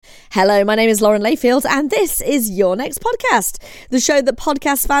Hello, my name is Lauren Layfield, and this is Your Next Podcast, the show that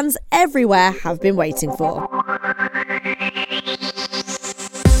podcast fans everywhere have been waiting for.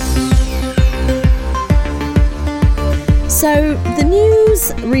 So, the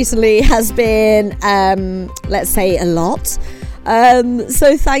news recently has been, let's say, a lot.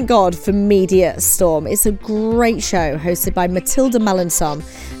 So thank God for Media Storm. It's a great show hosted by Matilda Melanson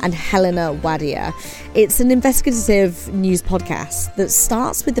and Helena Wadia. It's an investigative news podcast that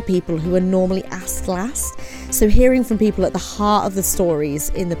starts with the people who are normally asked last. So hearing from people at the heart of the stories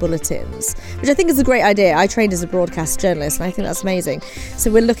in the bulletins, which I think is a great idea. I trained as a broadcast journalist and I think that's amazing. So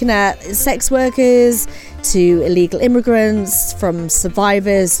we're looking at sex workers to illegal immigrants, from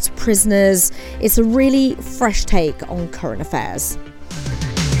survivors to prisoners. It's a really fresh take on current affairs.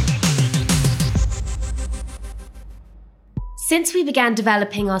 Since we began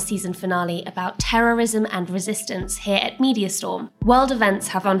developing our season finale about terrorism and resistance here at Media Storm, world events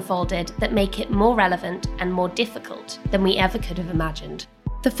have unfolded that make it more relevant and more difficult than we ever could have imagined.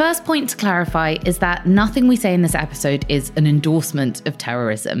 The first point to clarify is that nothing we say in this episode is an endorsement of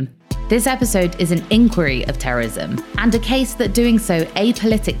terrorism. This episode is an inquiry of terrorism, and a case that doing so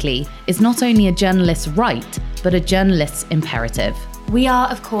apolitically is not only a journalist's right, but a journalist's imperative. We are,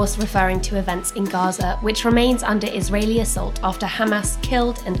 of course, referring to events in Gaza, which remains under Israeli assault after Hamas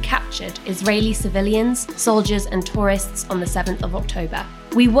killed and captured Israeli civilians, soldiers and tourists on the 7th of October.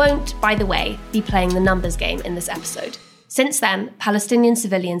 We won't, by the way, be playing the numbers game in this episode. Since then, Palestinian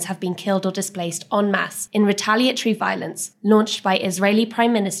civilians have been killed or displaced en masse in retaliatory violence launched by Israeli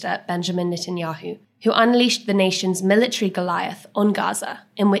Prime Minister Benjamin Netanyahu, who unleashed the nation's military Goliath on Gaza,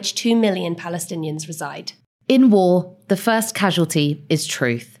 in which 2 million Palestinians reside. In war, the first casualty is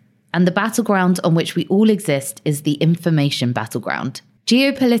truth, and the battleground on which we all exist is the information battleground.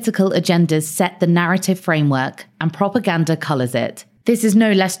 Geopolitical agendas set the narrative framework, and propaganda colours it. This is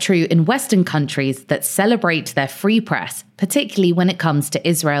no less true in Western countries that celebrate their free press, particularly when it comes to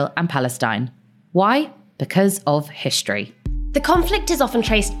Israel and Palestine. Why? Because of history. The conflict is often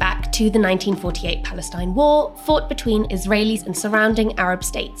traced back to the 1948 Palestine War, fought between Israelis and surrounding Arab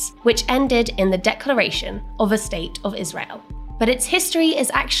states, which ended in the declaration of a State of Israel. But its history is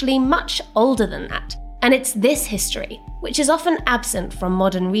actually much older than that, and it's this history, which is often absent from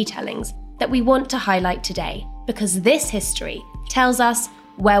modern retellings, that we want to highlight today, because this history tells us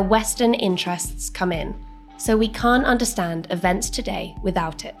where Western interests come in, so we can't understand events today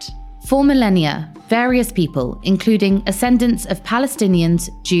without it. For millennia, various people, including ascendants of Palestinians,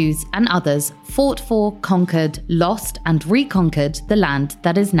 Jews, and others, fought for, conquered, lost, and reconquered the land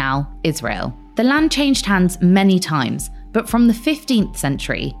that is now Israel. The land changed hands many times, but from the 15th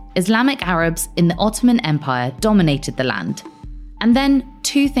century, Islamic Arabs in the Ottoman Empire dominated the land. And then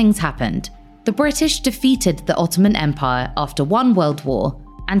two things happened. The British defeated the Ottoman Empire after one world war,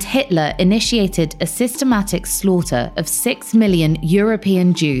 and Hitler initiated a systematic slaughter of 6 million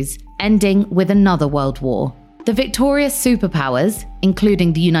European Jews, ending with another world war. The victorious superpowers,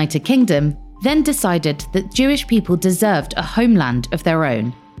 including the United Kingdom, then decided that Jewish people deserved a homeland of their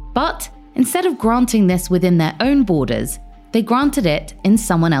own. But instead of granting this within their own borders, they granted it in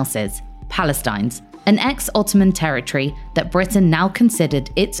someone else's, Palestine's, an ex-Ottoman territory that Britain now considered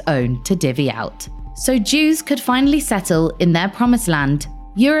its own to divvy out. So Jews could finally settle in their promised land,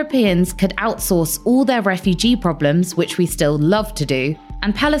 Europeans could outsource all their refugee problems, which we still love to do,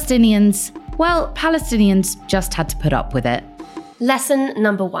 and Palestinians just had to put up with it. Lesson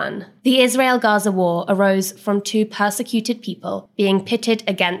number 1. The Israel-Gaza war arose from two persecuted people being pitted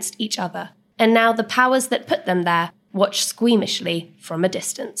against each other, and now the powers that put them there watch squeamishly from a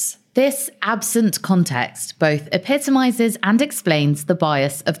distance. This absent context both epitomizes and explains the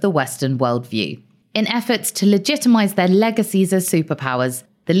bias of the Western worldview. In efforts to legitimize their legacies as superpowers,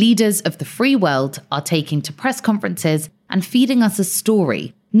 the leaders of the free world are taking to press conferences and feeding us a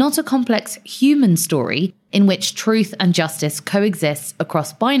story, not a complex human story in which truth and justice coexist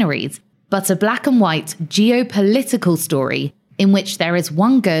across binaries, but a black and white geopolitical story in which there is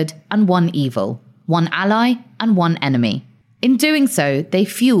one good and one evil, one ally and one enemy. In doing so, they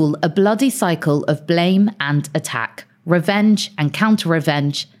fuel a bloody cycle of blame and attack, revenge and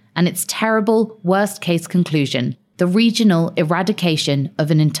counter-revenge, and its terrible worst-case conclusion, the regional eradication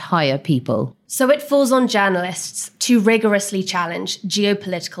of an entire people. So it falls on journalists to rigorously challenge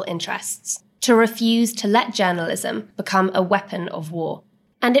geopolitical interests, to refuse to let journalism become a weapon of war.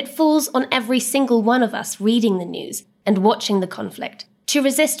 And it falls on every single one of us reading the news and watching the conflict, to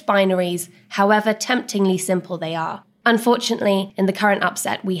resist binaries, however temptingly simple they are. Unfortunately, in the current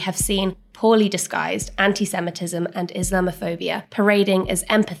upset, we have seen poorly disguised anti-Semitism and Islamophobia parading as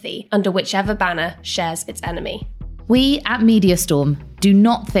empathy under whichever banner shares its enemy. We at MediaStorm do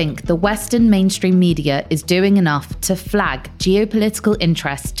not think the Western mainstream media is doing enough to flag geopolitical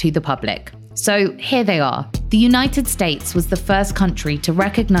interests to the public. So here they are. The United States was the first country to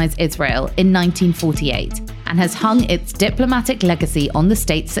recognize Israel in 1948 and has hung its diplomatic legacy on the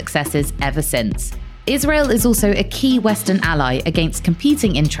state's successes ever since. Israel is also a key Western ally against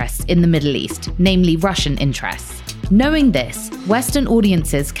competing interests in the Middle East, namely Russian interests. Knowing this, Western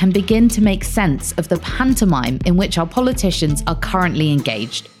audiences can begin to make sense of the pantomime in which our politicians are currently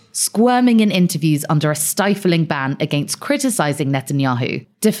engaged, squirming in interviews under a stifling ban against criticising Netanyahu,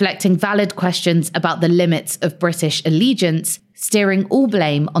 deflecting valid questions about the limits of British allegiance, steering all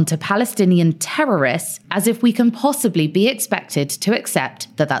blame onto Palestinian terrorists as if we can possibly be expected to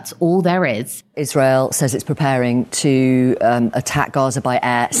accept that that's all there is. Israel says it's preparing to attack Gaza by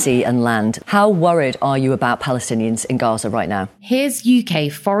air, sea and land. How worried are you about Palestinians in Gaza right now? Here's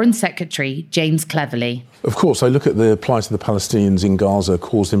UK Foreign Secretary James Cleverly. Of course, I look at the plight of the Palestinians in Gaza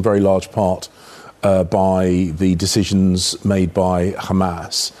caused in very large part by the decisions made by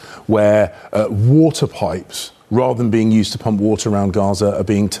Hamas, where water pipes, rather than being used to pump water around Gaza, are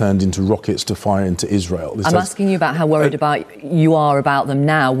being turned into rockets to fire into Israel. I'm asking you about how worried you are about them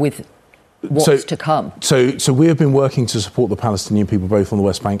now with what's to come. So we have been working to support the Palestinian people both on the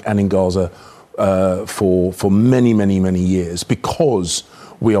West Bank and in Gaza for many, many, many years because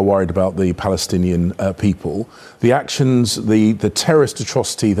we are worried about the Palestinian people. The actions, the terrorist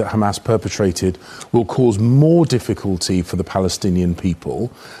atrocity that Hamas perpetrated will cause more difficulty for the Palestinian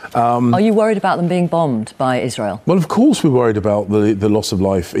people. Are you worried about them being bombed by Israel? Well, of course we're worried about the loss of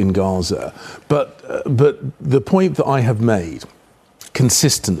life in Gaza. But the point that I have made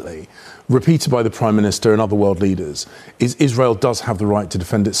consistently, repeated by the Prime Minister and other world leaders, is Israel does have the right to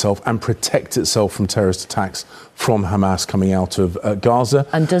defend itself and protect itself from terrorist attacks from Hamas coming out of Gaza.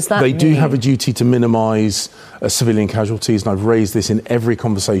 And does that They do have a duty to minimise civilian casualties, and I've raised this in every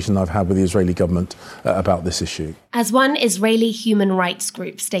conversation I've had with the Israeli government about this issue. As one Israeli human rights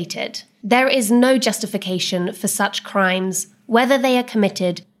group stated, there is no justification for such crimes, whether they are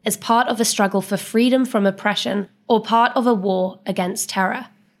committed as part of a struggle for freedom from oppression or part of a war against terror.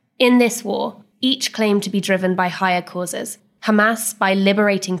 In this war, each claimed to be driven by higher causes. Hamas by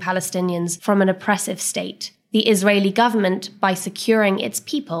liberating Palestinians from an oppressive state, the Israeli government by securing its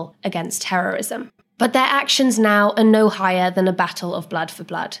people against terrorism. But their actions now are no higher than a battle of blood for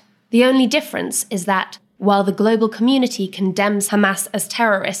blood. The only difference is that, while the global community condemns Hamas as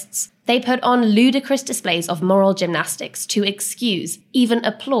terrorists, they put on ludicrous displays of moral gymnastics to excuse, even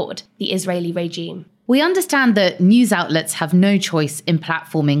applaud, the Israeli regime. We understand that news outlets have no choice in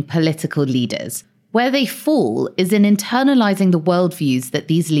platforming political leaders. Where they fall is in internalizing the worldviews that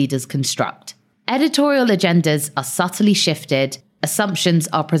these leaders construct. Editorial agendas are subtly shifted, assumptions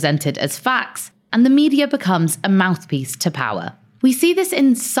are presented as facts, and the media becomes a mouthpiece to power. We see this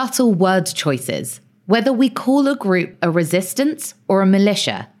in subtle word choices. Whether we call a group a resistance or a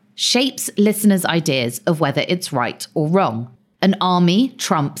militia shapes listeners' ideas of whether it's right or wrong. An army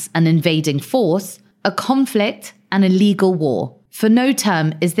trumps an invading force, a conflict, and a legal war. For no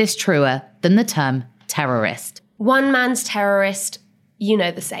term is this truer than the term terrorist. One man's terrorist, you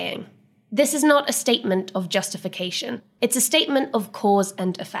know the saying. This is not a statement of justification. It's a statement of cause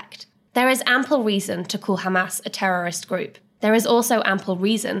and effect. There is ample reason to call Hamas a terrorist group. There is also ample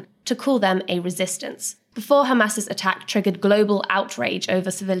reason to call them a resistance. Before Hamas's attack triggered global outrage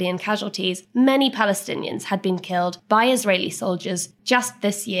over civilian casualties, many Palestinians had been killed by Israeli soldiers just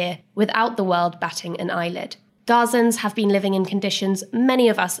this year without the world batting an eyelid. Gazans have been living in conditions many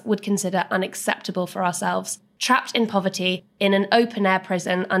of us would consider unacceptable for ourselves, trapped in poverty in an open-air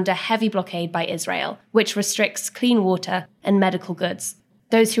prison under heavy blockade by Israel, which restricts clean water and medical goods.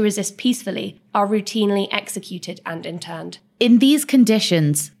 Those who resist peacefully are routinely executed and interned. In these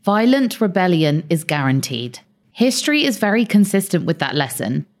conditions, violent rebellion is guaranteed. History is very consistent with that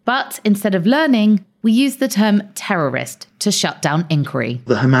lesson, but instead of learning, we use the term terrorist to shut down inquiry.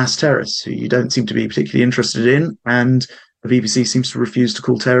 The Hamas terrorists, who you don't seem to be particularly interested in, and the BBC seems to refuse to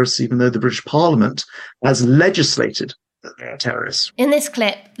call terrorists, even though the British Parliament has legislated that they are terrorists. In this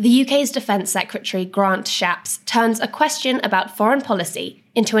clip, the UK's Defence Secretary Grant Shapps turns a question about foreign policy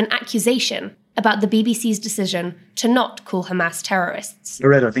into an accusation about the BBC's decision to not call Hamas terrorists.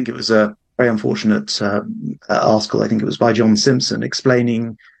 I think it was a very unfortunate article, I think it was by John Simpson,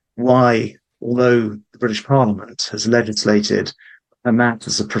 explaining why, although the British Parliament has legislated Hamas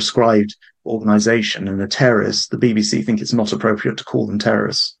as a proscribed organisation and a terrorist, the BBC think it's not appropriate to call them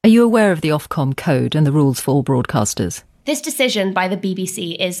terrorists. Are you aware of the Ofcom code and the rules for all broadcasters? This decision by the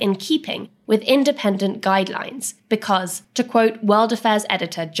BBC is in keeping with independent guidelines because, to quote World Affairs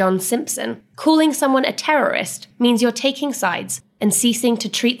editor John Simpson, calling someone a terrorist means you're taking sides and ceasing to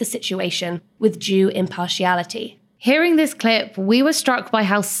treat the situation with due impartiality. Hearing this clip, we were struck by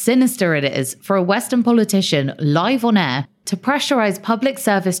how sinister it is for a Western politician live on air to pressurize public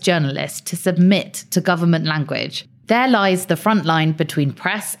service journalists to submit to government language. There lies the front line between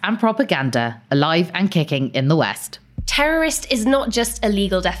press and propaganda, alive and kicking in the West. Terrorist is not just a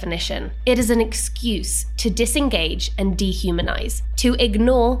legal definition. It is an excuse to disengage and dehumanize, to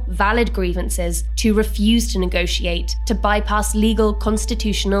ignore valid grievances, to refuse to negotiate, to bypass legal,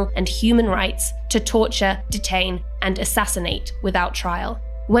 constitutional, and human rights, to torture, detain, and assassinate without trial.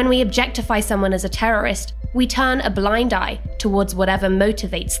 When we objectify someone as a terrorist, we turn a blind eye towards whatever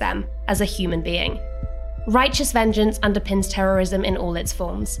motivates them as a human being. Righteous vengeance underpins terrorism in all its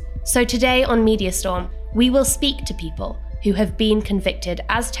forms. So today on Mediastorm, we will speak to people who have been convicted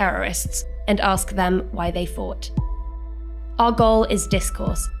as terrorists and ask them why they fought. Our goal is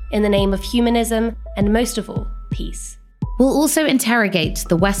discourse in the name of humanism and, most of all, peace. We'll also interrogate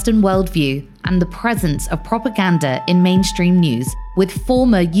the Western worldview and the presence of propaganda in mainstream news with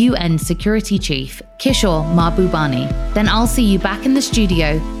former UN Security Chief Kishore Mahbubani. Then I'll see you back in the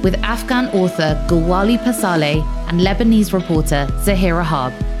studio with Afghan author Gulwali Pasale and Lebanese reporter Zahira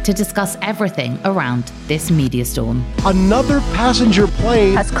Harb to discuss everything around this media storm. Another passenger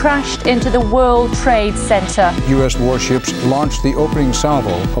plane has crashed into the World Trade Center. U.S. warships launched the opening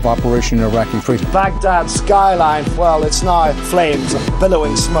salvo of Operation Iraqi Freedom. Baghdad's skyline, well, it's now flames of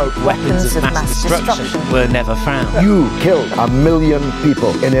billowing smoke. Weapons of mass destruction were never found. You killed 1 million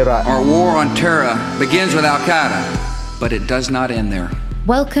people in Iraq. Our war on terror begins with Al-Qaeda, but it does not end there.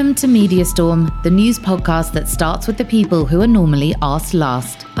 Welcome to Mediastorm, the news podcast that starts with the people who are normally asked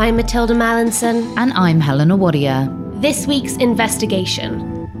last. I'm Matilda Mallinson. And I'm Helena Warrior. This week's investigation: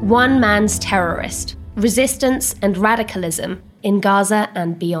 one man's terrorist, resistance and radicalism in Gaza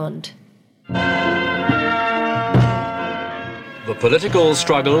and beyond. The political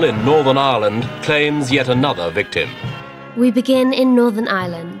struggle in Northern Ireland claims yet another victim. We begin in Northern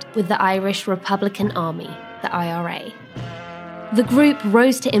Ireland with the Irish Republican Army, the IRA. The group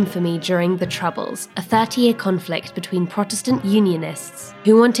rose to infamy during the Troubles, a 30-year conflict between Protestant Unionists,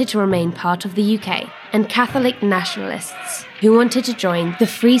 who wanted to remain part of the UK, and Catholic nationalists, who wanted to join the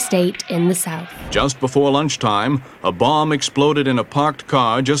Free State in the south. Just before lunchtime, a bomb exploded in a parked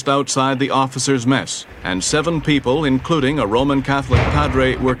car just outside the officers' mess, and 7 people, including a Roman Catholic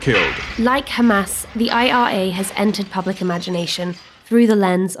padre, were killed. Like Hamas, the IRA has entered public imagination through the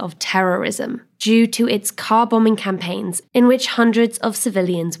lens of terrorism, due to its car-bombing campaigns in which hundreds of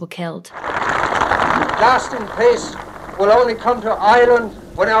civilians were killed. Lasting peace will only come to Ireland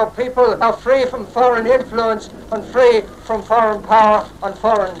when our people are free from foreign influence and free from foreign power and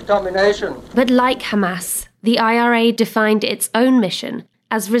foreign domination. But like Hamas, the IRA defined its own mission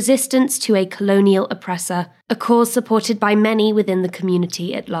as resistance to a colonial oppressor, a cause supported by many within the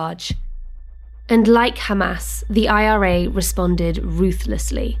community at large. And like Hamas, the IRA responded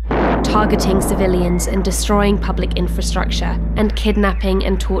ruthlessly, targeting civilians and destroying public infrastructure, and kidnapping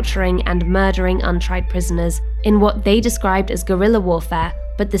and torturing and murdering untried prisoners in what they described as guerrilla warfare,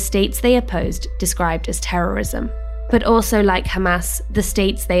 but the states they opposed described as terrorism. But also like Hamas, the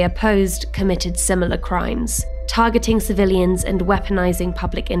states they opposed committed similar crimes, targeting civilians and weaponizing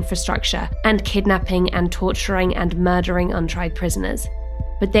public infrastructure, and kidnapping and torturing and murdering untried prisoners.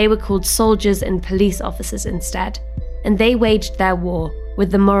 But they were called soldiers and police officers instead, and they waged their war with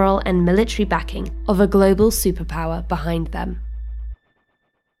the moral and military backing of a global superpower behind them.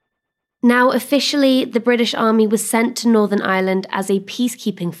 Now officially, the British Army was sent to Northern Ireland as a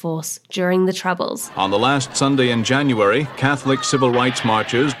peacekeeping force during the Troubles. On the last Sunday in January, Catholic civil rights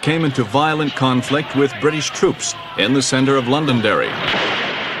marchers came into violent conflict with British troops in the centre of Londonderry.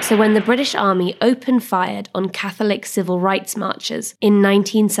 So when the British Army opened fire on Catholic civil rights marchers in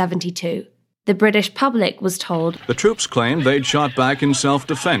 1972, the British public was told the troops claimed they'd shot back in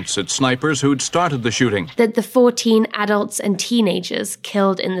self-defense at snipers who'd started the shooting. That the 14 adults and teenagers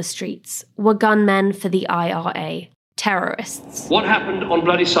killed in the streets were gunmen for the IRA, terrorists. What happened on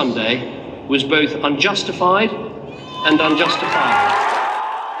Bloody Sunday was both unjustified and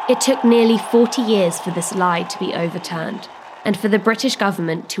unjustifiable. It took nearly 40 years for this lie to be overturned, and for the British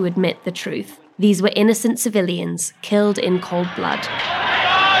government to admit the truth. These were innocent civilians killed in cold blood.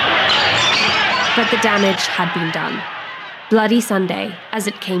 But the damage had been done. Bloody Sunday, as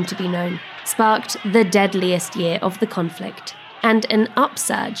it came to be known, sparked the deadliest year of the conflict and an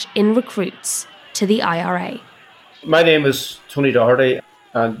upsurge in recruits to the IRA. My name is Tony Doherty,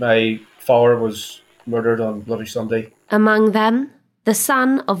 and my father was murdered on Bloody Sunday. Among them, the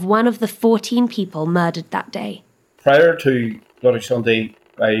son of one of the 14 people murdered that day. Prior to Bloody Sunday,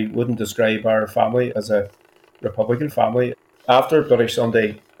 I wouldn't describe our family as a Republican family. After Bloody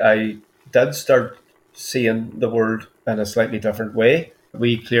Sunday, I did start seeing the world in a slightly different way.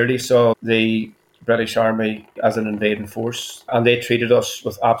 We clearly saw the British Army as an invading force, and they treated us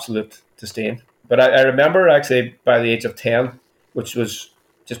with absolute disdain. But I remember actually by the age of 10, which was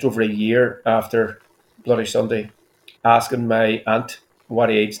just over a year after Bloody Sunday, asking my aunt, what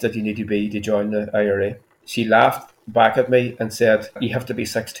age did you need to be to join the IRA? She laughed back at me and said, you have to be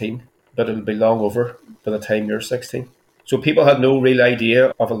 16, but it'll be long over by the time you're 16. So people had no real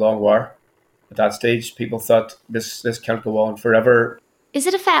idea of a long war. At that stage, people thought this can't go on forever. Is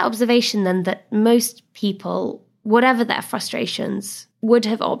it a fair observation then that most people, whatever their frustrations, would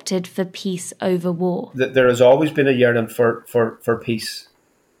have opted for peace over war? There has always been a yearning for peace.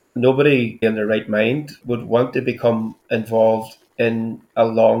 Nobody in their right mind would want to become involved in a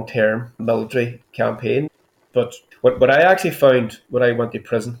long-term military campaign. But what I actually found when I went to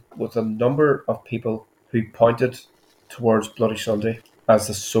prison was a number of people who pointed towards Bloody Sunday as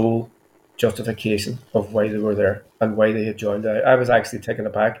the sole justification of why they were there and why they had joined. I was actually taken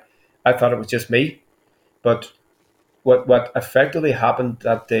aback. I thought it was just me. But what effectively happened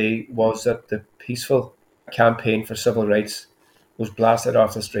that day was that the peaceful campaign for civil rights was blasted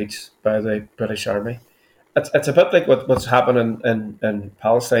off the streets by the British Army. It's a bit like what's happening in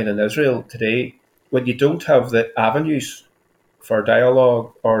Palestine and Israel today. When you don't have the avenues for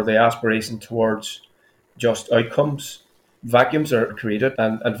dialogue or the aspiration towards just outcomes, vacuums are created,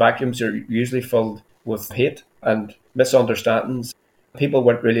 and vacuums are usually filled with hate and misunderstandings. People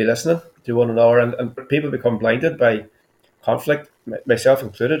weren't really listening to one another, and people become blinded by conflict, myself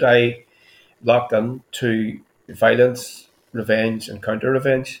included. I locked in to violence, revenge and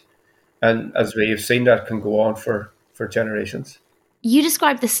counter-revenge. And as we have seen, that can go on for generations. You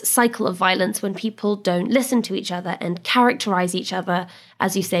describe this cycle of violence when people don't listen to each other and characterize each other,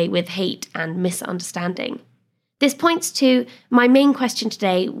 as you say, with hate and misunderstanding. This points to my main question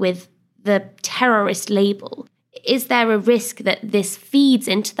today with the terrorist label. Is there a risk that this feeds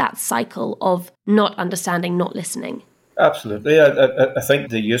into that cycle of not understanding, not listening? Absolutely. I think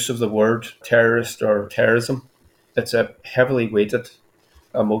the use of the word terrorist or terrorism, it's a heavily weighted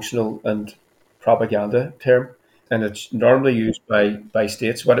emotional and propaganda term, and it's normally used by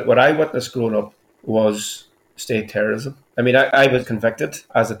states. What I witnessed growing up was state terrorism. I mean, I was convicted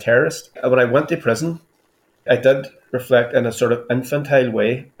as a terrorist. When I went to prison, I did reflect in a sort of infantile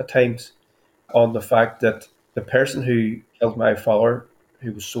way at times on the fact that the person who killed my father,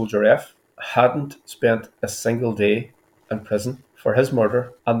 who was Soldier F, hadn't spent a single day in prison for his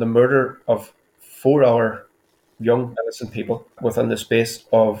murder and the murder of 4 other young innocent people within the space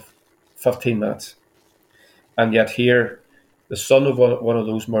of 15 minutes. And yet here, the son of one of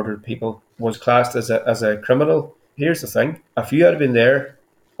those murdered people was classed as a criminal. Here's the thing. If you had been there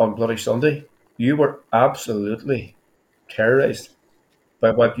on Bloody Sunday, you were absolutely terrorised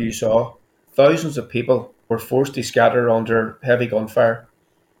by what you saw. Thousands of people were forced to scatter under heavy gunfire,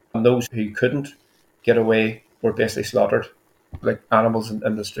 and those who couldn't get away were basically slaughtered like animals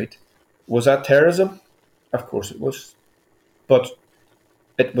in the street. Was that terrorism? Of course it was. But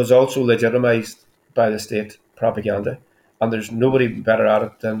it was also legitimised by the state propaganda, and there's nobody better at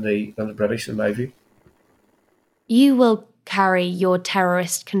it than the British, in my view. You will carry your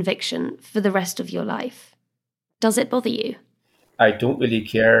terrorist conviction for the rest of your life. Does it bother you? I don't really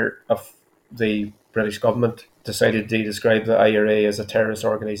care if the British government decided to describe the IRA as a terrorist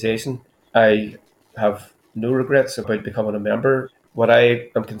organisation. I have no regrets about becoming a member. What I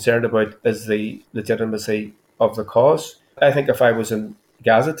am concerned about is the legitimacy of the cause. I think if I was in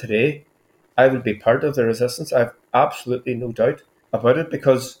Gaza today, I would be part of the resistance. I have absolutely no doubt about it,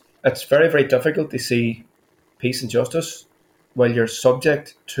 because it's very, very difficult to see peace and justice while you're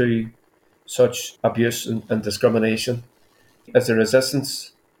subject to such abuse and discrimination. Is the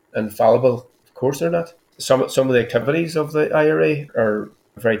resistance infallible? Of course they're not. Some of the activities of the IRA are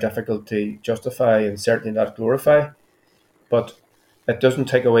very difficult to justify and certainly not glorify, but it doesn't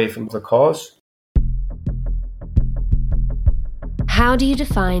take away from the cause. How do you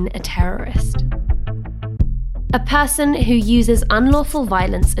define a terrorist? A person who uses unlawful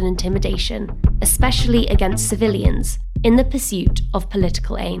violence and intimidation, especially against civilians, in the pursuit of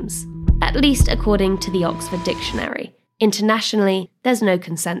political aims, at least according to the Oxford Dictionary. Internationally, there's no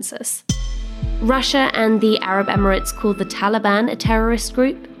consensus. Russia and the Arab Emirates call the Taliban a terrorist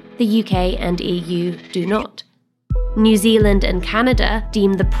group. The UK and EU do not. New Zealand and Canada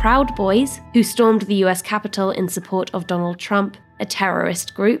deem the Proud Boys, who stormed the US Capitol in support of Donald Trump, a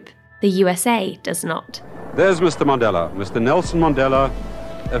terrorist group. The USA does not. There's Mr. Mandela, Mr. Nelson Mandela,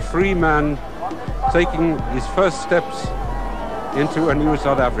 a free man taking his first steps into a new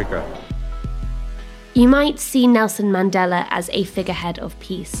South Africa. You might see Nelson Mandela as a figurehead of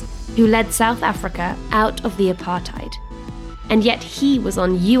peace, who led South Africa out of the apartheid. And yet he was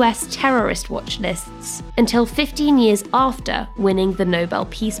on US terrorist watch lists until 15 years after winning the Nobel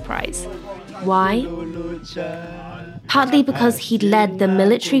Peace Prize. Why? Partly because he'd led the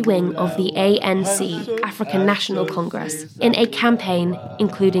military wing of the ANC, African National Congress, in a campaign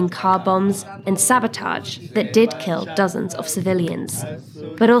including car bombs and sabotage that did kill dozens of civilians.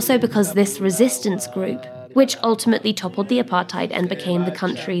 But also because this resistance group, which ultimately toppled the apartheid and became the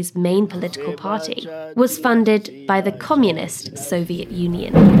country's main political party, was funded by the communist Soviet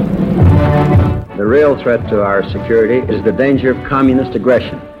Union. The real threat to our security is the danger of communist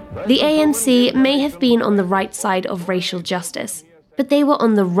aggression. The ANC may have been on the right side of racial justice, but they were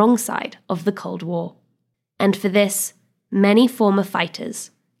on the wrong side of the Cold War. And for this, many former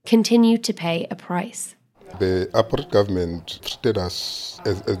fighters continue to pay a price. The apartheid government treated us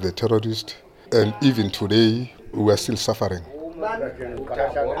as the terrorists, and even today, we are still suffering.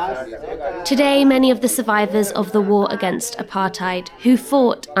 Today, many of the survivors of the war against apartheid, who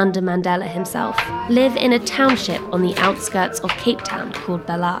fought under Mandela himself, live in a township on the outskirts of Cape Town called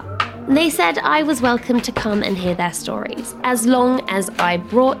Bella. They said I was welcome to come and hear their stories, as long as I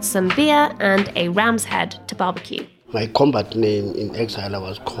brought some beer and a ram's head to barbecue. My combat name in exile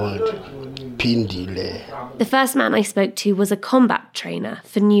was called Pindile. The first man I spoke to was a combat trainer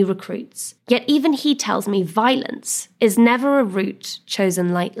for new recruits. Yet even he tells me violence is never a route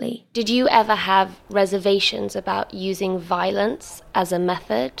chosen lightly. Did you ever have reservations about using violence as a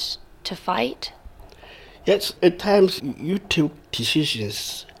method to fight? Yes, at times you took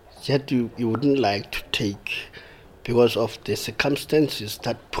decisions that you wouldn't like to take because of the circumstances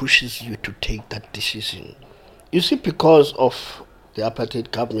that pushes you to take that decision. You see, because of the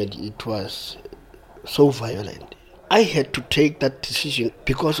apartheid government, it was so violent. I had to take that decision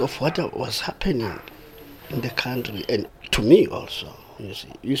because of what was happening in the country and to me also.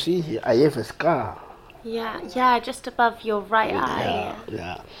 You see here, I have a scar. Yeah, just above your right eye.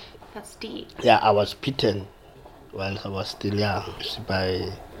 Yeah. That's deep. Yeah, I was beaten while I was still young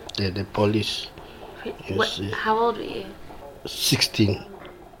by the police. How old were you? 16.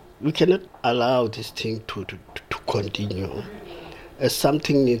 We cannot allow this thing to continue.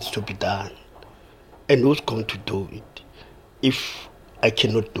 Something needs to be done. And who's going to do it if I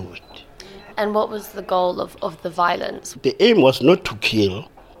cannot do it? And what was the goal of the violence? The aim was not to kill,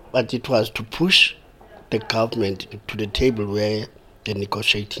 but it was to push the government to the table where the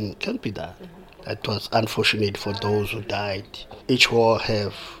negotiating can be done. Mm-hmm. That was unfortunate for those who died. Each war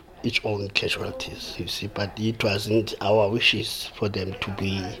have its own casualties, you see, but it wasn't our wishes for them to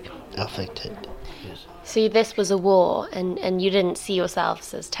be affected. Yes. So this was a war, and you didn't see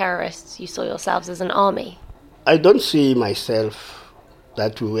yourselves as terrorists, you saw yourselves as an army? I don't see myself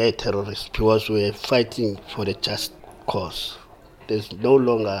that we were terrorists because we were fighting for a just cause. There's no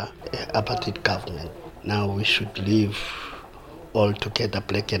longer an apartheid government. Now we should live all together,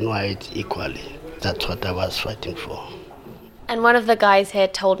 black and white, equally. That's what I was fighting for. And one of the guys here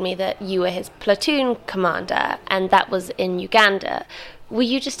told me that you were his platoon commander, and that was in Uganda. Will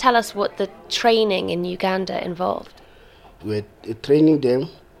you just tell us what the training in Uganda involved? We're training them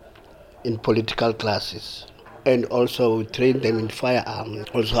in political classes, and also we train them in firearms,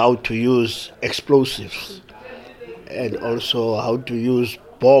 also how to use explosives, and also how to use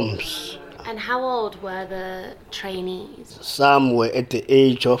bombs. And how old were the trainees? Some were at the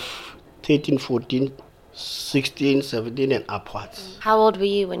age of 13, 14, 16, 17 and upwards. How old were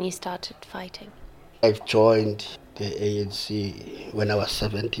you when you started fighting? I've joined the ANC when I was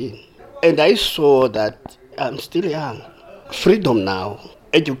 17. And I saw that I'm still young. Freedom now,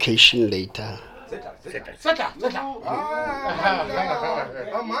 education later.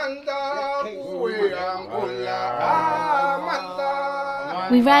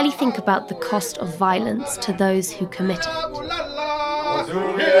 We rarely think about the cost of violence to those who commit it.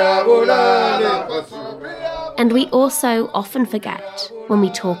 And we also often forget, when we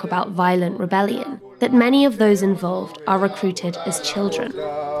talk about violent rebellion, that many of those involved are recruited as children.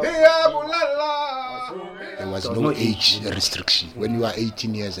 There was no age restriction. When you are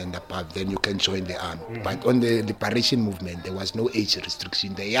 18 years and above, then you can join the army. But on the liberation movement, there was no age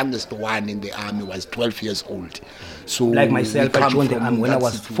restriction. The youngest one in the army was 12 years old. So like myself, I joined the army when I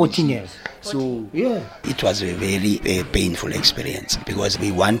was 14 years. So, yeah. It was a very painful experience because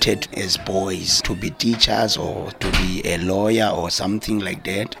we wanted as boys to be teachers or to be a lawyer or something like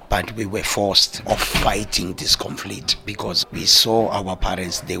that. But we were forced of fighting this conflict because we saw our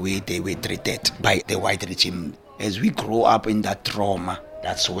parents the way they were treated by the white regime. As we grew up in that trauma,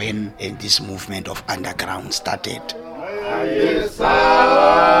 that's when this movement of underground started.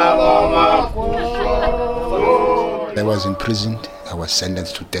 I was imprisoned. I was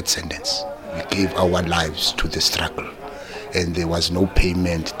sentenced to death sentence. We gave our lives to the struggle, and there was no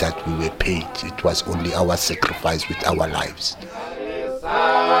payment that we were paid. It was only our sacrifice with our lives.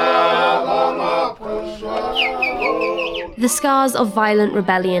 The scars of violent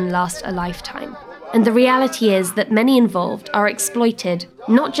rebellion last a lifetime, and the reality is that many involved are exploited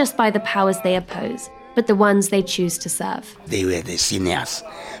not just by the powers they oppose, but the ones they choose to serve. They were the seniors,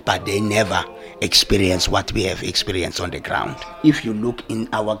 but they never experienced what we have experienced on the ground. If you look in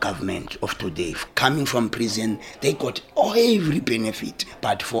our government of today, coming from prison, they got every benefit,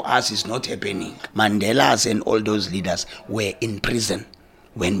 but for us it's not happening. Mandela's and all those leaders were in prison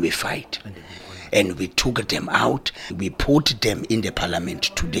when we fight. And we took them out, we put them in the parliament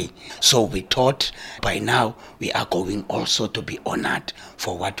today. So we thought by now we are going also to be honored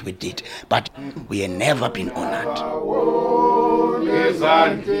for what we did. But we have never been honored.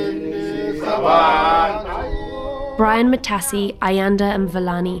 Brian Matasi, Ayanda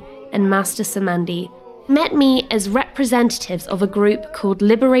Mvalani, and Master Samandi met me as representatives of a group called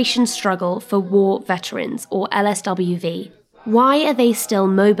Liberation Struggle for War Veterans, or LSWV. Why are they still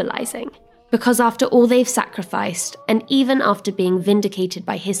mobilizing? Because after all they've sacrificed, and even after being vindicated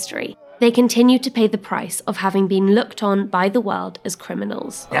by history, they continue to pay the price of having been looked on by the world as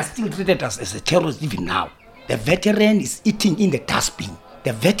criminals. They are still treated as a terrorist even now. The veteran is eating in the dustbin.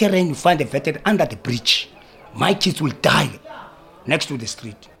 The veteran, you find the veteran under the bridge. My kids will die next to the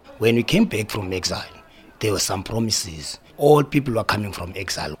street. When we came back from exile, there were some promises. All people who are coming from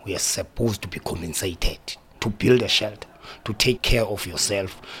exile, we are supposed to be compensated, to build a shelter, to take care of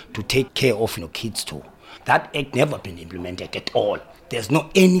yourself, to take care of your kids too. That act never been implemented at all. There's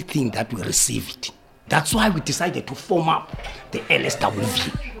not anything that we received. That's why we decided to form up the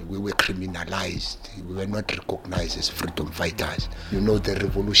LSWV. We were criminalized. We were not recognized as freedom fighters. You know, the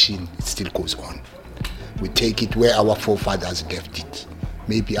revolution, it still goes on. We take it where our forefathers left it.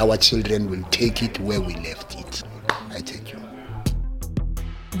 Maybe our children will take it where we left it. I thank you.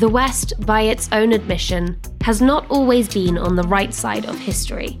 The West, by its own admission, has not always been on the right side of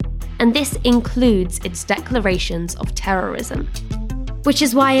history, and this includes its declarations of terrorism. Which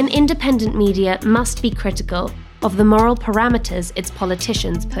is why an independent media must be critical of the moral parameters its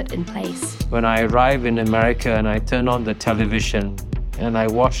politicians put in place. When I arrive in America and I turn on the television and I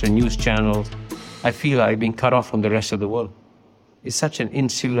watch the news channels, I feel I've been cut off from the rest of the world. It's such an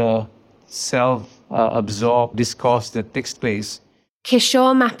insular, self-absorbed discourse that takes place.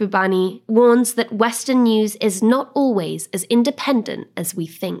 Kishore Mahbubani warns that Western news is not always as independent as we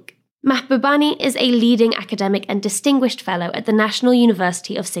think. Mahbubani is a leading academic and distinguished fellow at the National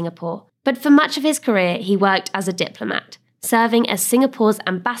University of Singapore, but for much of his career he worked as a diplomat, serving as Singapore's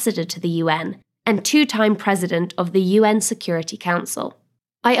ambassador to the UN and two-time president of the UN Security Council.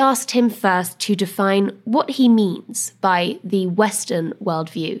 I asked him first to define what he means by the Western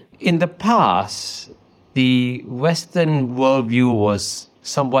worldview. In the past, the Western worldview was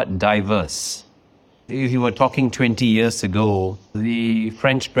somewhat diverse. If you were talking 20 years ago, the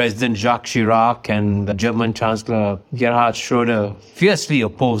French President Jacques Chirac and the German Chancellor Gerhard Schröder fiercely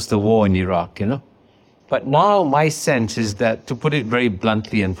opposed the war in Iraq, But now my sense is that, to put it very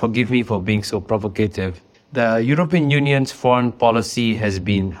bluntly, and forgive me for being so provocative, the European Union's foreign policy has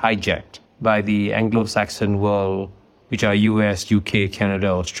been hijacked by the Anglo-Saxon world, which are US, UK, Canada,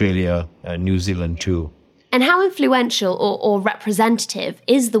 Australia, and New Zealand too. And how influential or representative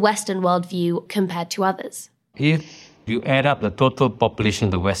is the Western worldview compared to others? If you add up the total population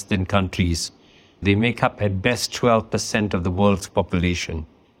of the Western countries, they make up at best 12% of the world's population.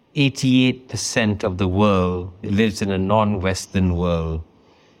 88% of the world lives in a non-Western world.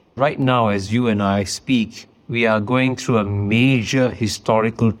 Right now, as you and I speak, we are going through a major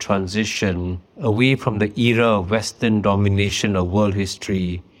historical transition away from the era of Western domination of world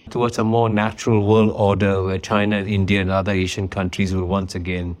history towards a more natural world order where China, India, and other Asian countries will once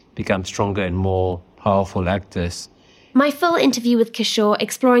again become stronger and more powerful actors. My full interview with Kishore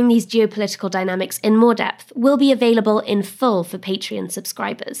exploring these geopolitical dynamics in more depth will be available in full for Patreon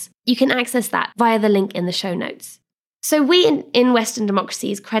subscribers. You can access that via the link in the show notes. So we in Western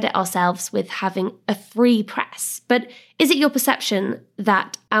democracies credit ourselves with having a free press, but is it your perception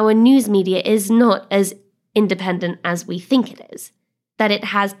that our news media is not as independent as we think it is? that it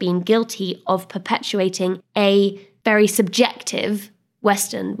has been guilty of perpetuating a very subjective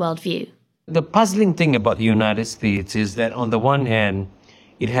Western worldview. The puzzling thing about the United States is that on the one hand,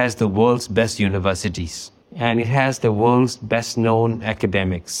 it has the world's best universities, and it has the world's best known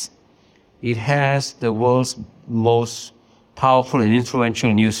academics. It has the world's most powerful and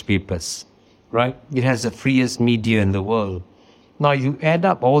influential newspapers, right? It has the freest media in the world. Now, you add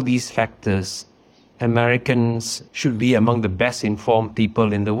up all these factors, Americans should be among the best informed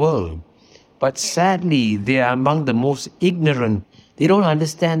people in the world. But sadly, they are among the most ignorant. They don't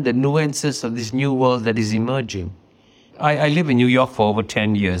understand the nuances of this new world that is emerging. I live in New York for over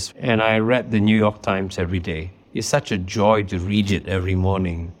 10 years, and I read the New York Times every day. It's such a joy to read it every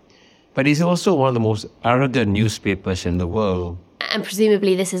morning. But it's also one of the most arrogant newspapers in the world. And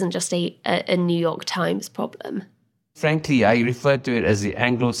presumably this isn't just a New York Times problem. Frankly, I refer to it as the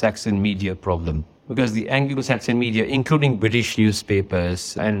Anglo-Saxon media problem, because the Anglo-Saxon media, including British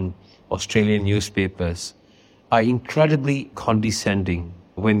newspapers and Australian newspapers, are incredibly condescending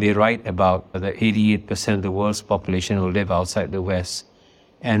when they write about the 88% of the world's population who live outside the West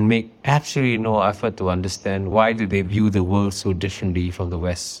and make absolutely no effort to understand why do they view the world so differently from the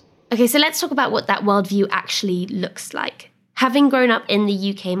West. Okay, so let's talk about what that worldview actually looks like. Having grown up in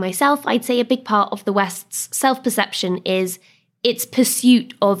the UK myself, I'd say a big part of the West's self-perception is its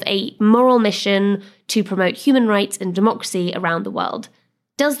pursuit of a moral mission to promote human rights and democracy around the world.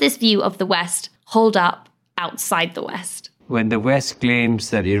 Does this view of the West hold up outside the West? When the West claims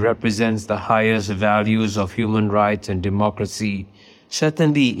that it represents the highest values of human rights and democracy,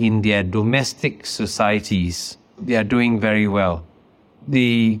 certainly in their domestic societies, they are doing very well.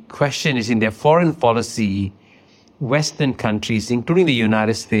 The question is, in their foreign policy, Western countries, including the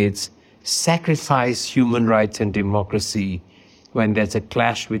United States, sacrifice human rights and democracy when there's a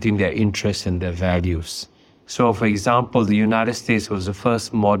clash between their interests and their values. So, for example, the United States was the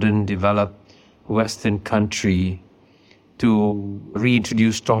first modern, developed Western country to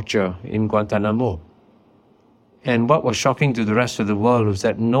reintroduce torture in Guantanamo. And what was shocking to the rest of the world was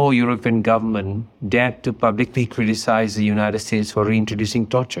that no European government dared to publicly criticize the United States for reintroducing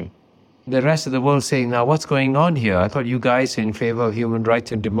torture. The rest of the world saying, now what's going on here? I thought you guys are in favor of human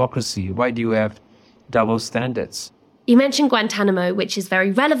rights and democracy. Why do you have double standards? You mentioned Guantanamo, which is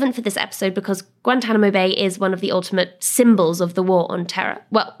very relevant for this episode because Guantanamo Bay is one of the ultimate symbols of the war on terror.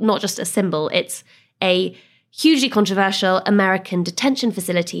 Well, not just a symbol, it's a hugely controversial American detention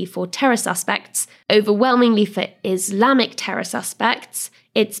facility for terror suspects, overwhelmingly for Islamic terror suspects.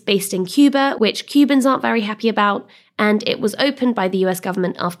 It's based in Cuba, which Cubans aren't very happy about, and it was opened by the US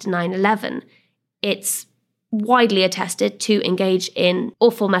government after 9/11. It's widely attested to engage in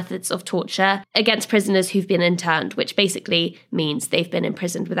awful methods of torture against prisoners who've been interned, which basically means they've been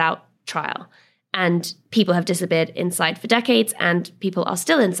imprisoned without trial. And people have disappeared inside for decades, and people are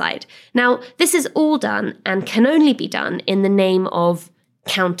still inside. Now, this is all done and can only be done in the name of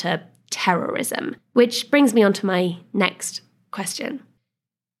counter-terrorism, which brings me on to my next question.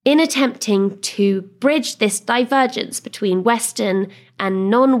 In attempting to bridge this divergence between Western and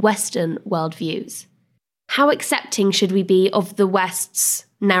non-Western worldviews, how accepting should we be of the West's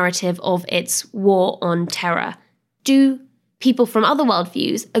narrative of its war on terror? Do people from other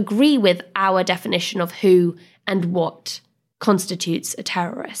worldviews agree with our definition of who and what constitutes a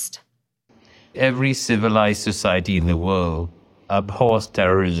terrorist? Every civilized society in the world abhors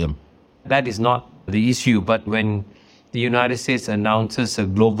terrorism. That is not the issue, but when the United States announces a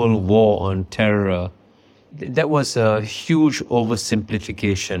global war on terror, that was a huge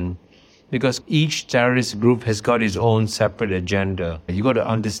oversimplification because each terrorist group has got its own separate agenda. You got to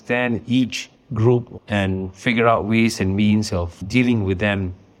understand each group and figure out ways and means of dealing with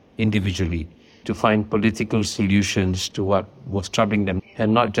them individually to find political solutions to what was troubling them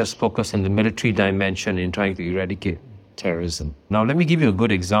and not just focus on the military dimension in trying to eradicate terrorism. Now, let me give you a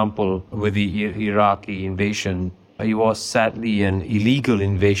good example with the Iraqi invasion. It was sadly an illegal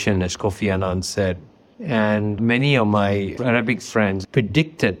invasion, as Kofi Annan said. And many of my Arabic friends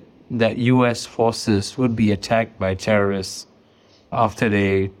predicted that US forces would be attacked by terrorists after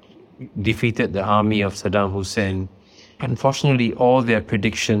they defeated the army of Saddam Hussein. Unfortunately, all their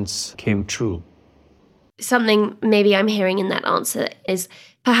predictions came true. Something maybe I'm hearing in that answer is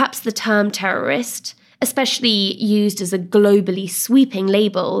perhaps the term terrorist, especially used as a globally sweeping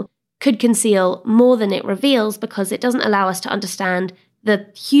label, could conceal more than it reveals because it doesn't allow us to understand the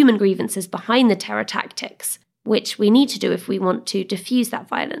human grievances behind the terror tactics, which we need to do if we want to diffuse that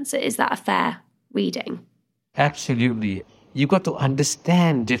violence. Is that a fair reading? Absolutely. You've got to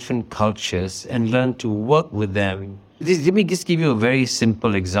understand different cultures and learn to work with them. Let me just give you a very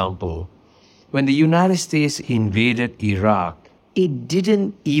simple example. When the United States invaded Iraq, it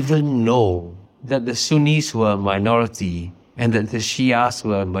didn't even know that the Sunnis were a minority and that the Shias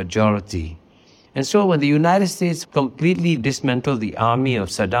were a majority. And so when the United States completely dismantled the army of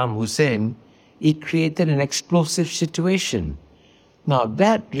Saddam Hussein, it created an explosive situation. Now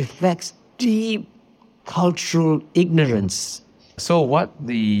that reflects deep cultural ignorance. So what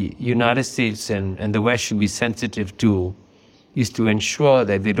the United States and the West should be sensitive to is to ensure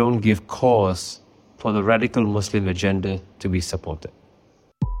that they don't give cause for the radical Muslim agenda to be supported.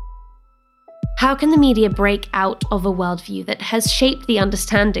 How can the media break out of a worldview that has shaped the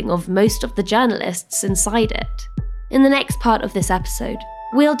understanding of most of the journalists inside it? In the next part of this episode,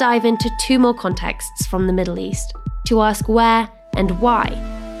 we'll dive into 2 more contexts from the Middle East to ask where and why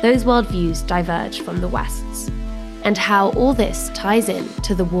those worldviews diverge from the West's, and how all this ties in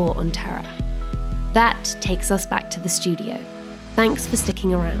to the war on terror. That takes us back to the studio. Thanks for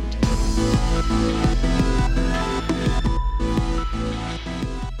sticking around.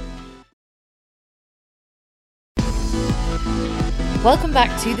 Welcome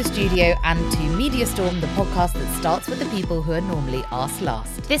back to the studio and to Media Storm, the podcast that starts with the people who are normally asked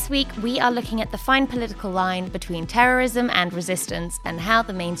last. This week, we are looking at the fine political line between terrorism and resistance and how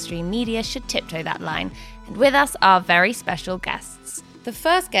the mainstream media should tiptoe that line. And with us are very special guests. The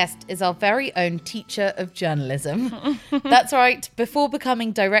first guest is our very own teacher of journalism. That's right. Before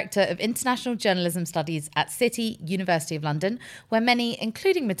becoming Director of International Journalism Studies at City, University of London, where many,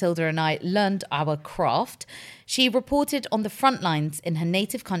 including Matilda and I, learned our craft, she reported on the front lines in her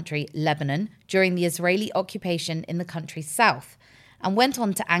native country, Lebanon, during the Israeli occupation in the country's south, and went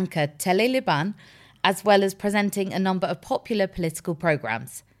on to anchor Tele Liban, as well as presenting a number of popular political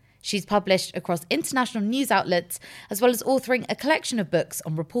programs. She's published across international news outlets, as well as authoring a collection of books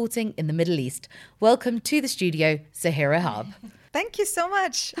on reporting in the Middle East. Welcome to the studio, Zahira Harb. Thank you so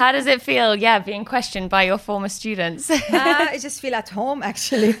much. How does it feel, being questioned by your former students? I just feel at home,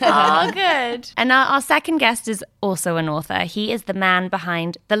 actually. Oh, good. And our second guest is also an author. He is the man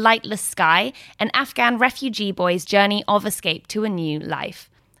behind The Lightless Sky, an Afghan refugee boy's journey of escape to a new life.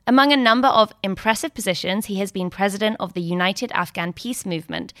 Among a number of impressive positions, he has been president of the United Afghan Peace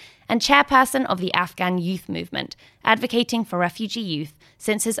Movement and chairperson of the Afghan Youth Movement, advocating for refugee youth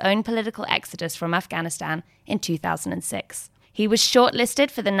since his own political exodus from Afghanistan in 2006. He was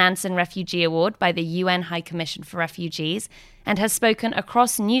shortlisted for the Nansen Refugee Award by the UN High Commission for Refugees and has spoken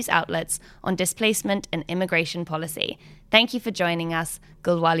across news outlets on displacement and immigration policy. Thank you for joining us,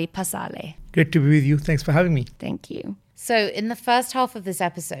 Gulwali Pasale. Great to be with you. Thanks for having me. Thank you. So in the first half of this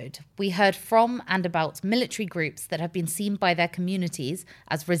episode, we heard from and about military groups that have been seen by their communities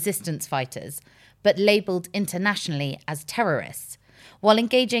as resistance fighters, but labelled internationally as terrorists, while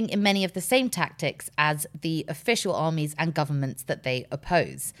engaging in many of the same tactics as the official armies and governments that they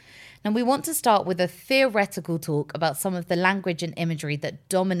oppose. Now, we want to start with a theoretical talk about some of the language and imagery that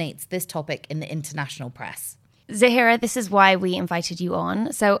dominates this topic in the international press. Zahira, this is why we invited you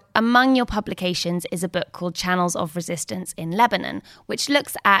on. So among your publications is a book called Channels of Resistance in Lebanon, which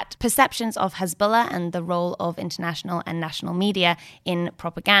looks at perceptions of Hezbollah and the role of international and national media in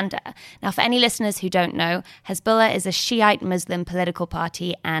propaganda. Now, for any listeners who don't know, Hezbollah is a Shiite Muslim political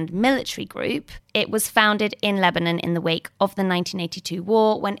party and military group. It was founded in Lebanon in the wake of the 1982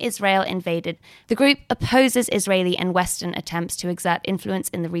 war when Israel invaded. The group opposes Israeli and Western attempts to exert influence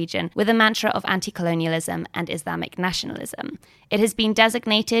in the region with a mantra of anti-colonialism and Islamic nationalism. It has been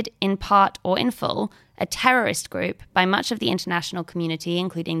designated, in part or in full, a terrorist group by much of the international community,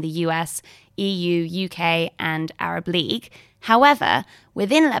 including the US, EU, UK, and Arab League. However,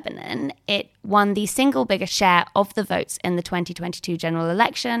 within Lebanon, it won the single biggest share of the votes in the 2022 general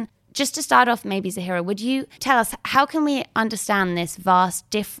election. Just to start off, maybe, Zahira, would you tell us how can we understand this vast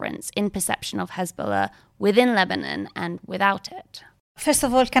difference in perception of Hezbollah within Lebanon and without it? First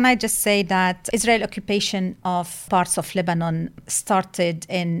of all, can I just say that Israel occupation of parts of Lebanon started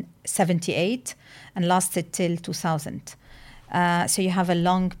in 1978 and lasted till 2000. So you have a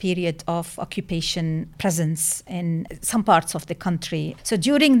long period of occupation presence in some parts of the country. So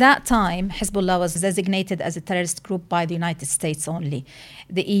during that time, Hezbollah was designated as a terrorist group by the United States only.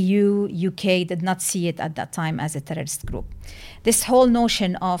 The EU, UK did not see it at that time as a terrorist group. This whole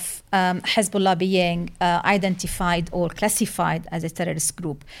notion of Hezbollah being identified or classified as a terrorist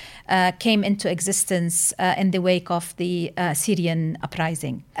group came into existence in the wake of the Syrian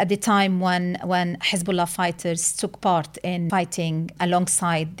uprising. At the time when Hezbollah fighters took part in fighting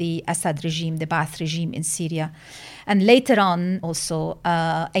alongside the Assad regime, the Ba'ath regime in Syria, and later on also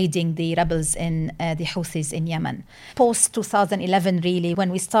aiding the rebels in the Houthis in Yemen. Post-2011, really,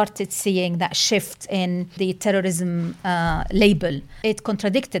 when we started seeing that shift in the terrorism label, it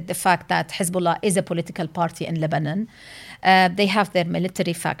contradicted the fact that Hezbollah is a political party in Lebanon. They have their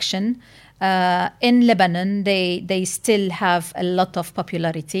military faction. In Lebanon, they still have a lot of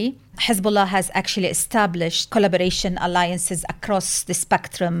popularity. Hezbollah has actually established collaboration alliances across the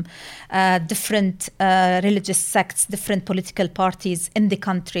spectrum, different religious sects, different political parties in the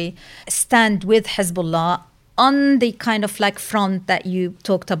country stand with Hezbollah on the kind of like front that you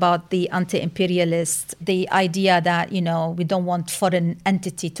talked about, the anti-imperialist, the idea that, you know, we don't want foreign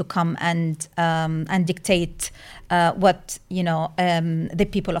entity to come and dictate what, you know, the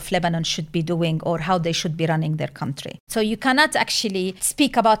people of Lebanon should be doing or how they should be running their country. So you cannot actually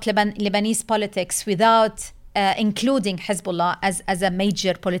speak about Lebanese politics without including Hezbollah as a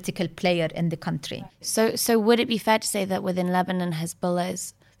major political player in the country. So would it be fair to say that within Lebanon, Hezbollah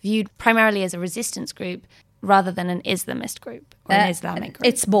is viewed primarily as a resistance group rather than an Islamist group or an Islamic group?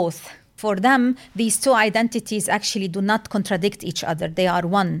 It's both. For them, these two identities actually do not contradict each other. They are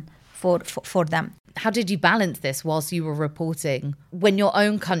one for them. How did you balance this whilst you were reporting? When your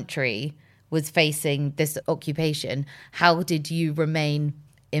own country was facing this occupation, how did you remain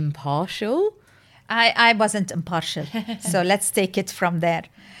impartial? I wasn't impartial. So let's take it from there.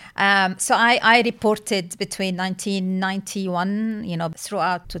 So I reported between 1991, you know,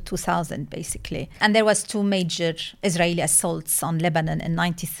 throughout to 2000, basically. And there was two major Israeli assaults on Lebanon in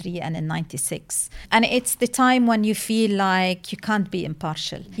 93 and in 96. And it's the time when you feel like you can't be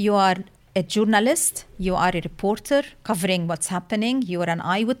impartial. You are a journalist, you are a reporter covering what's happening, you are an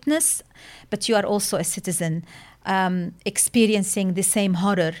eyewitness, but you are also a citizen experiencing the same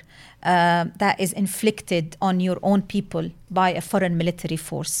horror that is inflicted on your own people by a foreign military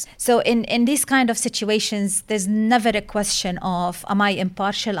force. So in these kind of situations, there's never a question of, am I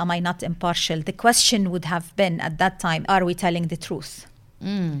impartial, am I not impartial? The question would have been at that time, are we telling the truth?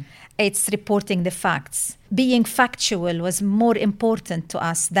 It's reporting the facts. Being factual was more important to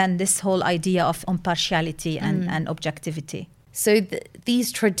us than this whole idea of impartiality and objectivity. So these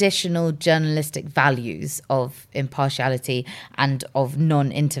traditional journalistic values of impartiality and of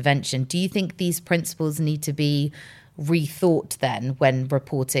non-intervention, do you think these principles need to be rethought then when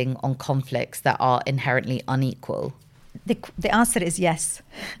reporting on conflicts that are inherently unequal? The answer is yes.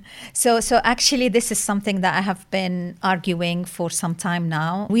 So actually, this is something that I have been arguing for some time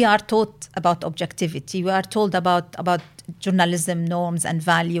now. We are taught about objectivity. We are told about journalism norms and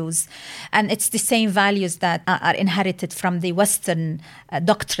values. And it's the same values that are inherited from the Western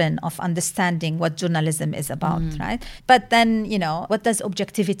doctrine of understanding what journalism is about, right? But then, you know, what does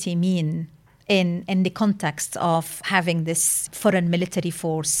objectivity mean in the context of having this foreign military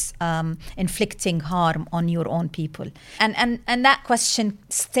force inflicting harm on your own people? And that question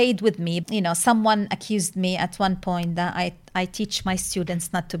stayed with me. You know, someone accused me at one point that I teach my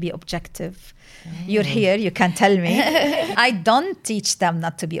students not to be objective. You're here, you can tell me. I don't teach them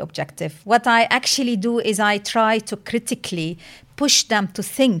not to be objective. What I actually do is I try to critically push them to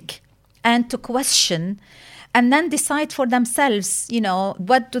think and to question and then decide for themselves, you know,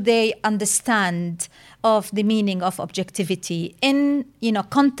 what do they understand of the meaning of objectivity in, you know,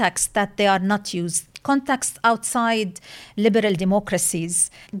 contexts that they are not used, contexts outside liberal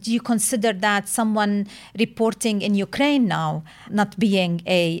democracies. Do you consider that someone reporting in Ukraine now not being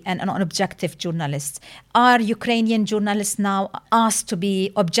an objective journalist? Are Ukrainian journalists now asked to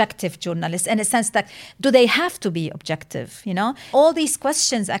be objective journalists in a sense that do they have to be objective? You know, all these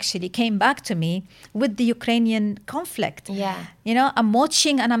questions actually came back to me with the Ukrainian conflict. Yeah. You know, I'm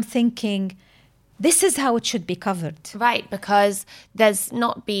watching and I'm thinking, this is how it should be covered. Right, because there's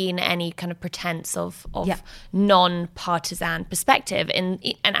not been any kind of pretense of non-partisan perspective. And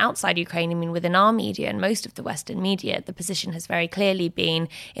outside Ukraine, I mean, within our media and most of the Western media, the position has very clearly been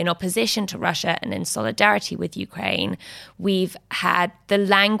in opposition to Russia and in solidarity with Ukraine. We've had the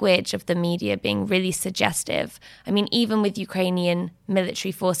language of the media being really suggestive. I mean, even with Ukrainian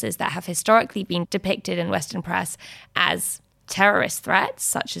military forces that have historically been depicted in Western press as terrorist threats,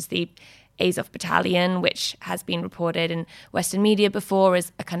 such as the Azov Battalion, which has been reported in Western media before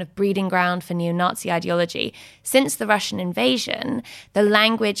as a kind of breeding ground for neo-Nazi ideology. Since the Russian invasion, the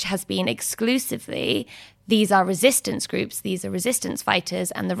language has been exclusively, these are resistance groups, these are resistance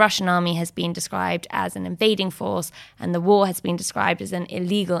fighters, and the Russian army has been described as an invading force, and the war has been described as an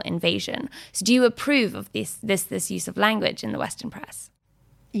illegal invasion. So do you approve of this use of language in the Western press?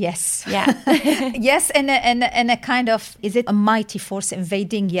 Yes. Yeah. Yes, and a kind of, is it a mighty force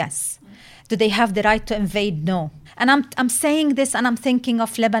invading? Yes. Do they have the right to invade? No. And I'm saying this and I'm thinking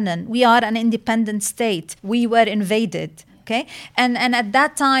of Lebanon. We are an independent state. We were invaded. Okay, and at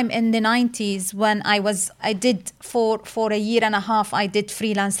that time in the 90s, when I did for a year and a half, I did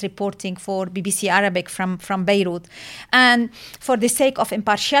freelance reporting for BBC Arabic from Beirut, and for the sake of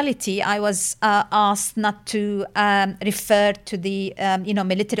impartiality, I was asked not to refer to the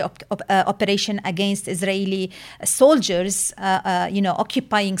military operation against Israeli soldiers,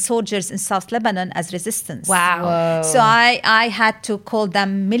 occupying soldiers in South Lebanon as resistance. Wow! Whoa. So I had to call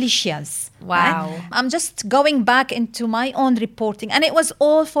them militias. Wow. Right? I'm just going back into my own reporting, and it was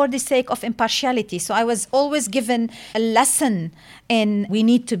all for the sake of impartiality. So I was always given a lesson in we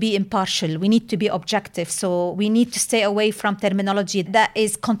need to be impartial, we need to be objective, so we need to stay away from terminology that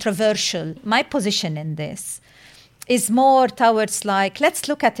is controversial. My position in this is more towards like, let's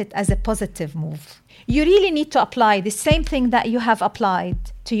look at it as a positive move. You really need to apply the same thing that you have applied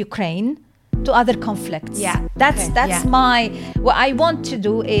to Ukraine to other conflicts. Yeah. That's what I want to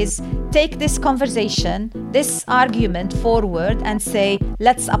do is take this conversation, this argument forward and say,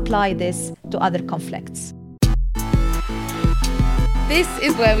 let's apply this to other conflicts. This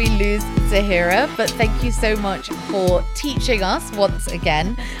is where we lose Zahira, but thank you so much for teaching us once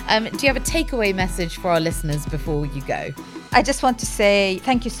again. Do you have a takeaway message for our listeners before you go? I just want to say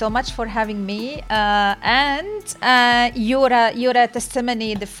thank you so much for having me, and you're a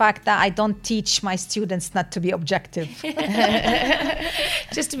testimony the fact that I don't teach my students not to be objective.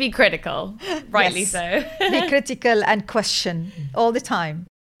 Just to be critical, rightly Yes. so. Be critical and question all the time.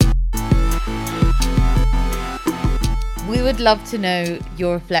 We would love to know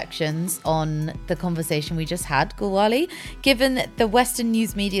your reflections on the conversation we just had, Gulwali, given the Western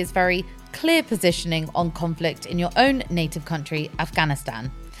news media's very clear positioning on conflict in your own native country, Afghanistan.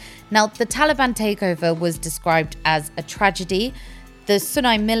 Now, the Taliban takeover was described as a tragedy, the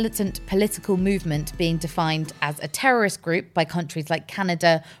Sunni militant political movement being defined as a terrorist group by countries like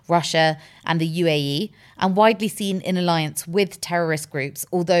Canada, Russia, and the UAE, and widely seen in alliance with terrorist groups,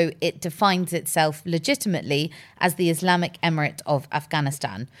 although it defines itself legitimately as the Islamic Emirate of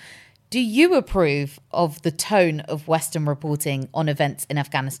Afghanistan. Do you approve of the tone of Western reporting on events in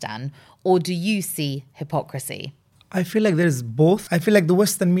Afghanistan, or do you see hypocrisy? I feel like there's both. I feel like the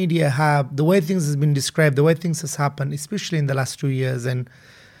Western media have, the way things has been described, the way things has happened, especially in the last 2 years, and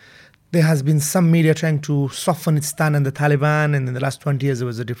there has been some media trying to soften its stand on the Taliban, and in the last 20 years it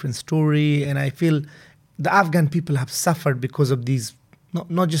was a different story, and I feel the Afghan people have suffered because of these,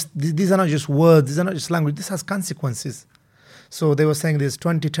 these are not just words, these are not just language, this has consequences. So they were saying there's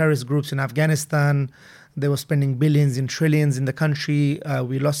 20 terrorist groups in Afghanistan. They were spending billions and trillions in the country.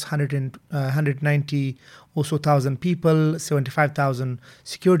 We lost 190 or so thousand people, 75,000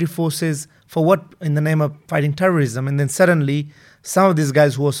 security forces. For what? In the name of fighting terrorism. And then suddenly, some of these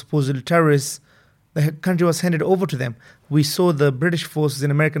guys who were supposedly terrorists, the country was handed over to them. We saw the British forces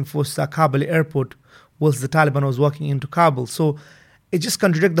and American forces at Kabul airport whilst the Taliban was walking into Kabul. So it just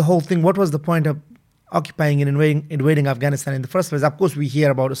contradicts the whole thing. What was the point of occupying and invading Afghanistan in the first place? Of course, we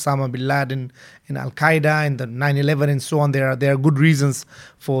hear about Osama bin Laden and Al-Qaeda and the 9/11 and so on. There are good reasons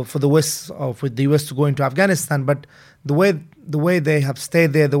for the West or for the US to go into Afghanistan, but the way they have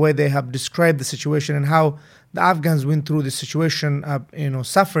stayed there, the way they have described the situation and how the Afghans went through the situation,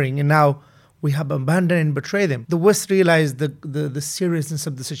 suffering, and now we have abandoned and betrayed them. The West realized the seriousness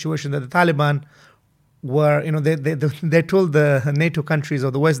of the situation, that the Taliban were, they told the NATO countries or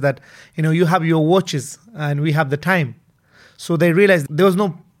the West that, you have your watches and we have the time. So they realized there was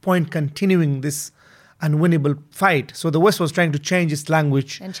no point continuing this unwinnable fight. So the West was trying to change its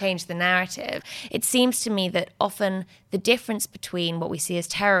language. And change the narrative. It seems to me that often the difference between what we see as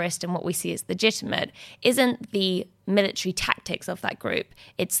terrorist and what we see as legitimate isn't the military tactics of that group,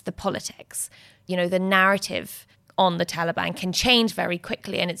 it's the politics. The narrative on the Taliban can change very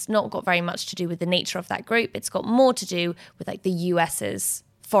quickly, and it's not got very much to do with the nature of that group. It's got more to do with the US's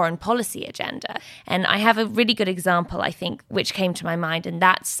foreign policy agenda. And I have a really good example, I think, which came to my mind, and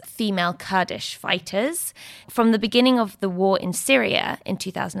that's female Kurdish fighters. From the beginning of the war in Syria in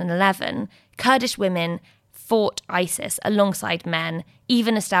 2011, Kurdish women fought ISIS alongside men,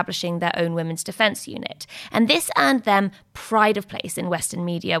 even establishing their own women's defense unit. And this earned them pride of place in Western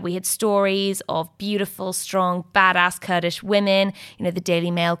media. We had stories of beautiful, strong, badass Kurdish women. The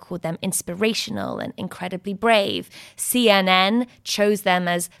Daily Mail called them inspirational and incredibly brave. CNN chose them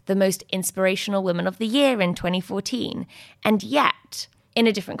as the most inspirational women of the year in 2014. And yet, in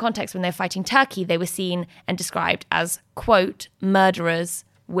a different context, when they're fighting Turkey, they were seen and described as, quote, murderers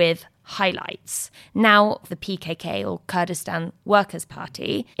with highlights. Now, the PKK, or Kurdistan Workers'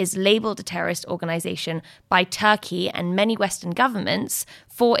 Party, is labelled a terrorist organisation by Turkey and many Western governments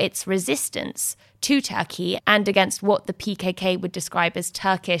for its resistance to Turkey and against what the PKK would describe as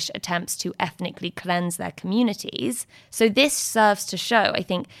Turkish attempts to ethnically cleanse their communities. So this serves to show, I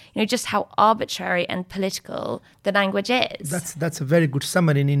think, just how arbitrary and political the language is. That's a very good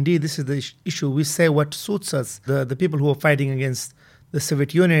summary. And indeed, this is the issue. We say what suits us. The people who are fighting against the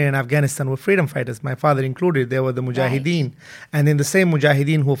Soviet Union and Afghanistan were freedom fighters, my father included. They were the Mujahideen. Right. And then the same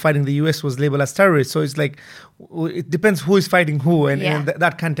Mujahideen who were fighting the US was labeled as terrorists. So it's like, it depends who is fighting who in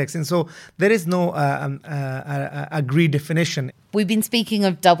that context. And so there is no agreed definition. We've been speaking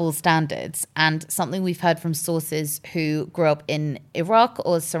of double standards, and something we've heard from sources who grew up in Iraq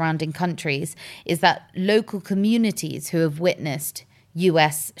or surrounding countries is that local communities who have witnessed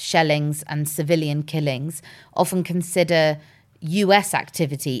US shellings and civilian killings often consider US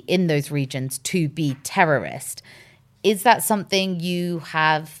activity in those regions to be terrorist. Is that something you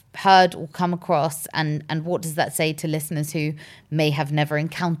have heard or come across? And what does that say to listeners who may have never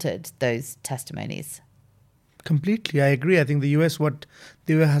encountered those testimonies? Completely, I agree. I think what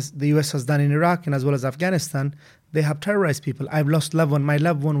the US has done in Iraq and as well as Afghanistan, they have terrorized people. I've lost loved one. My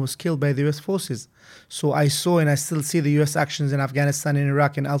loved one was killed by the US forces. So I saw and I still see the US actions in Afghanistan, in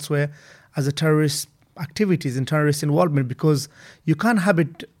Iraq and elsewhere as a terrorist activities and terrorist involvement, because you can't have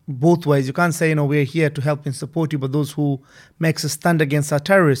it both ways. You can't say, we're here to help and support you, but those who makes a stand against are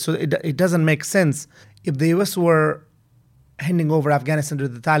terrorists. So it doesn't make sense. If the US were handing over Afghanistan to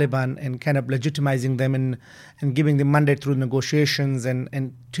the Taliban and kind of legitimizing them and giving them mandate through negotiations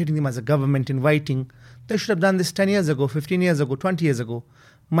and treating them as a government inviting, they should have done this 10 years ago, 15 years ago, 20 years ago.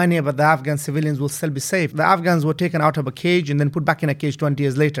 Many of the Afghan civilians will still be safe. The Afghans were taken out of a cage and then put back in a cage 20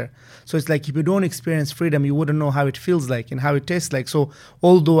 years later. So it's like if you don't experience freedom, you wouldn't know how it feels like and how it tastes like. So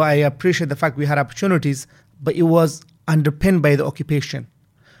although I appreciate the fact we had opportunities, but it was underpinned by the occupation.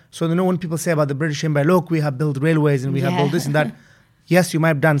 So when people say about the British Empire, look, we have built railways and we have built this and that. Yes, you might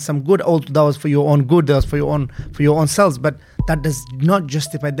have done some good, although that was for your own good, that was for your own selves, but that does not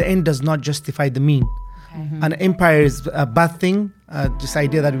justify, the end does not justify the mean. Mm-hmm. An empire is a bad thing. This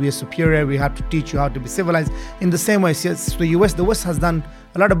idea that we are superior, we have to teach you how to be civilized. In the same way, yes, the West has done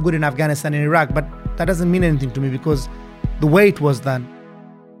a lot of good in Afghanistan and Iraq, but that doesn't mean anything to me because the way it was done.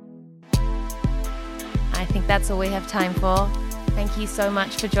 I think that's all we have time for. Thank you so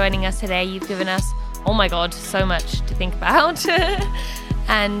much for joining us today. You've given us, oh my God, so much to think about.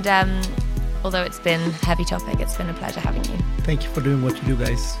 And although it's been a heavy topic, it's been a pleasure having you. Thank you for doing what you do,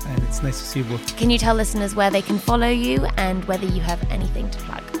 guys. And it's nice to see you both. Can you tell listeners where they can follow you and whether you have anything to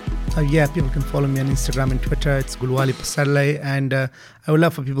plug? People can follow me on Instagram and Twitter. It's Gulwali Pasarlay. And I would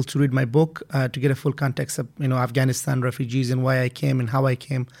love for people to read my book to get a full context of Afghanistan refugees and why I came and how I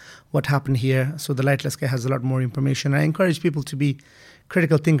came, what happened here. So The Lightless Guy has a lot more information. I encourage people to be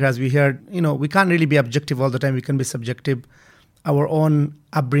critical thinkers. As we heard, we can't really be objective all the time. We can be subjective. Our own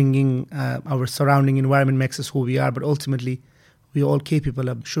upbringing, our surrounding environment makes us who we are. But ultimately, we are all capable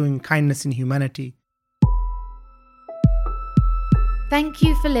of showing kindness and humanity. Thank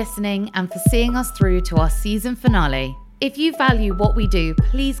you for listening and for seeing us through to our season finale. If you value what we do,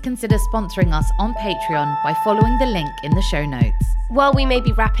 please consider sponsoring us on Patreon by following the link in the show notes. While we may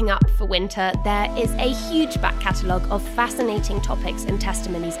be wrapping up for winter, there is a huge back catalogue of fascinating topics and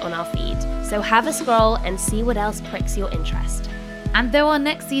testimonies on our feed. So have a scroll and see what else pricks your interest. And though our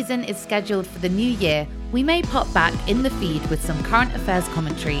next season is scheduled for the new year, we may pop back in the feed with some current affairs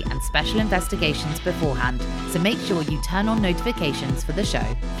commentary and special investigations beforehand, so make sure you turn on notifications for the show.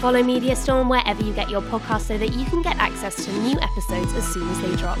 Follow Media Storm wherever you get your podcast so that you can get access to new episodes as soon as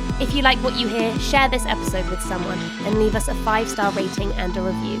they drop. If you like what you hear, share this episode with someone and leave us a 5-star rating and a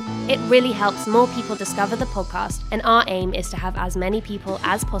review. It really helps more people discover the podcast, and our aim is to have as many people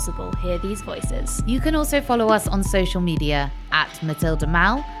as possible hear these voices. You can also follow us on social media at Matilda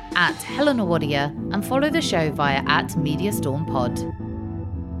Mal, at Helena Wadia, and follow the show via at Media Storm Pod.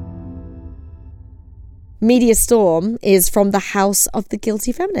 Media Storm is from the House of the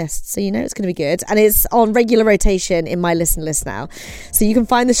Guilty Feminists, so you know it's going to be good. And it's on regular rotation in my listen list now. So you can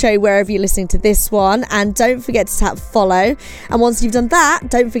find the show wherever you're listening to this one. And don't forget to tap follow. And once you've done that,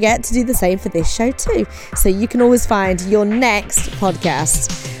 don't forget to do the same for this show too. So you can always find your next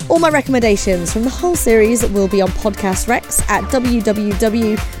podcast. All my recommendations from the whole series will be on Podcast Rex at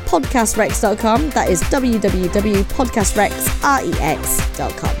www.podcastrex.com. That is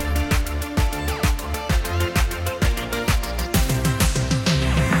www.podcastrex.com.